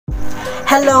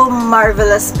Hello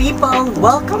marvelous people!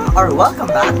 Welcome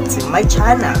back to my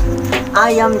channel.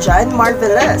 I am John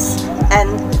Marvelous,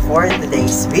 and for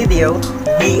today's video,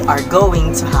 we are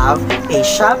going to have a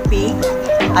Shopee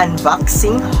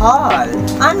unboxing haul.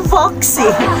 Unboxing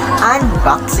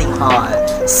haul.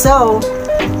 So,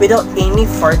 without any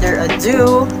further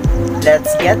ado,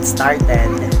 let's get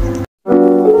started.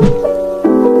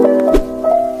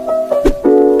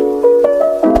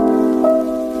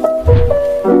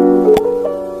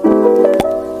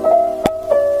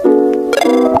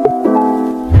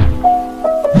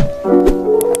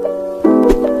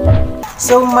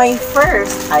 So my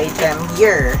first item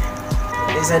here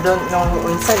is, I don't know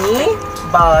unsa ni,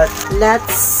 but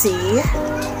let's see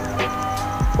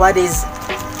what is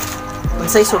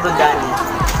unsay sulod gani.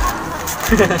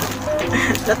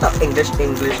 Not English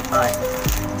pa.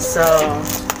 So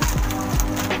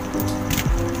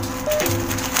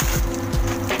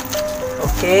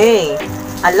okay,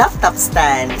 a laptop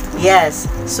stand. Yes,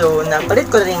 so napalit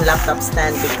ko na rin laptop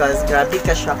stand because grabe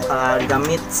ka siya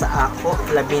kagamit sa ako,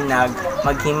 labi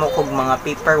maghimo kog mga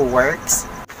paperworks.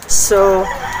 So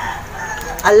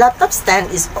a laptop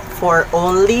stand is for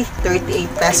only 38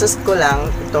 pesos ko lang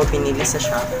ito binili sa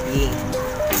Shopee.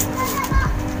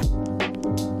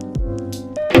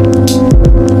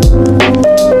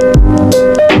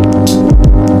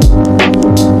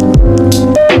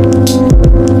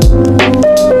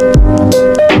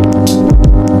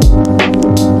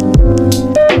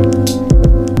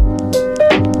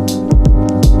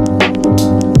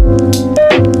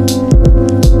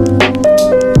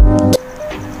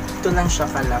 Siya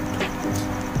kalap.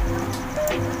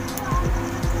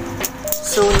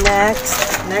 So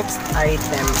next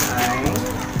item ay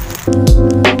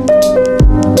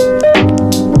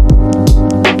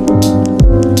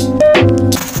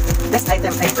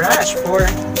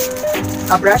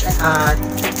brush and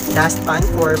dustpan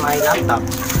for my laptop.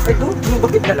 Ay,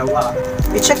 bakit dalawa?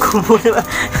 I-check ko muna.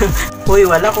 Uy,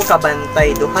 wala ko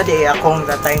kabantay. Duha, di akong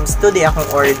times 2, di akong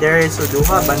order. So,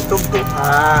 duha, bantog.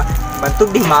 Bantog,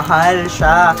 di mahal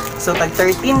siya. So, tag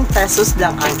 13 pesos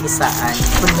lang ang isaan.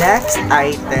 So, next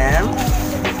item,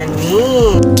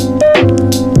 ani.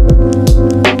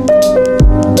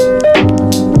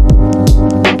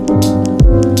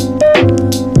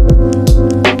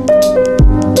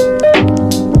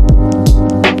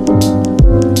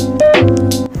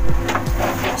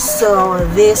 So,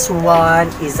 this one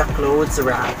is a clothes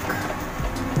rack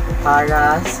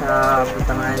para sa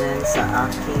butanganan sa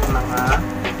aking mga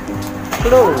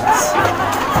clothes.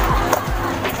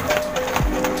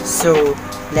 So,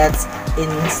 let's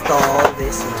install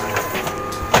this one.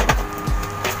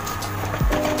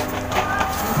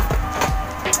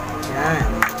 Yan.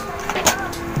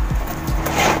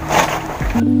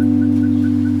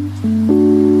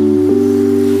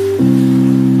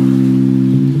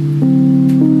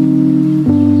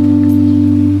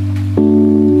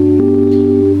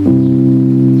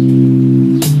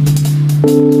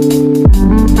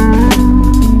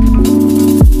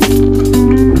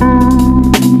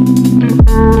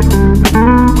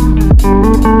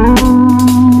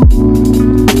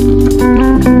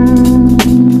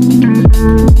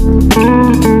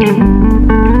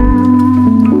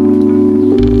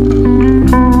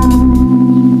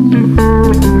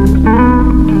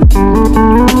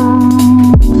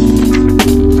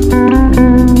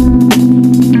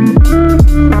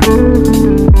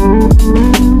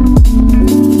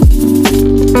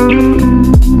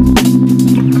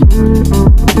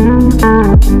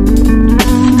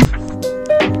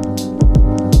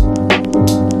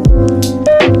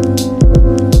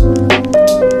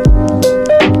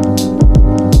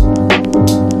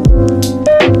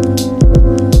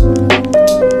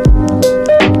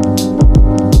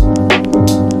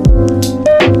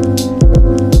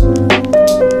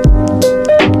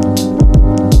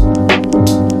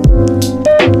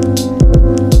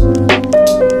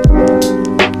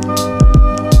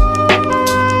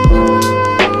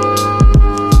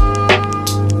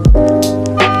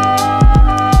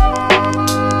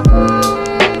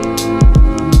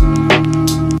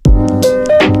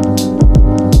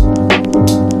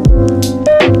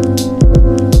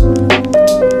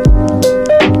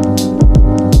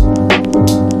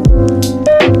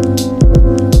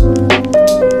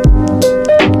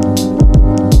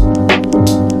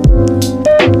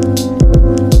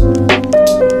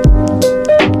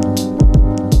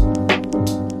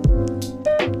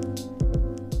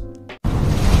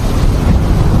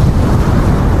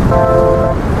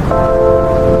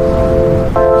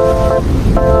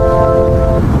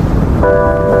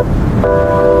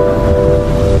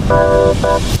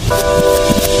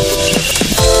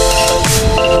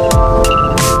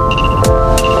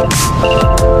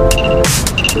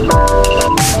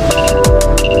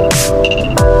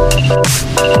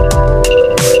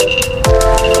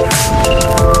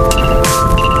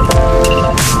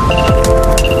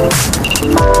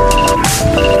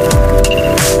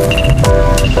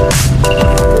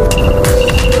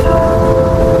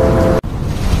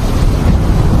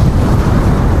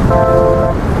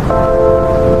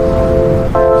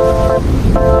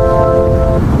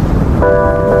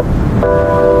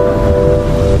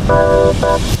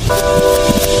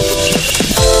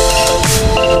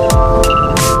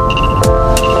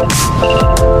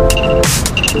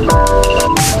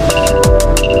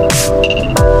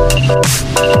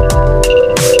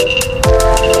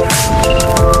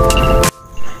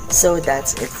 So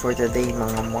that's it for today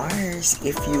mga Mars.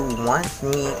 If you want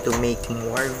me to make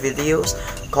more videos,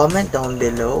 comment down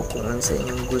below kung ano sa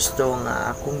inyong gusto nga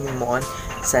akong himon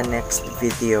sa next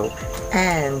video.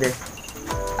 And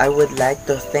I would like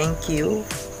to thank you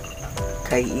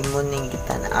kay imo ning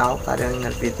gitan-aw karong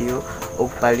nga video o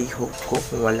palihog ko.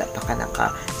 Kung wala pa ka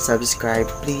naka-subscribe,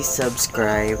 please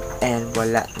subscribe, and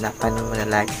wala na pa nimo na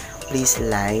like, please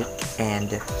like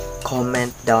and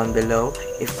comment down below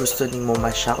if gusto nimo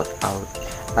ma-shout out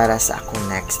para sa akong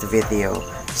next video.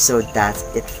 So that's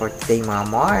it for today mga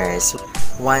Mars.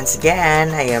 Once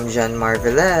again, I am John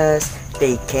Marvelous.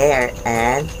 Take care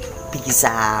and peace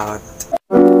out.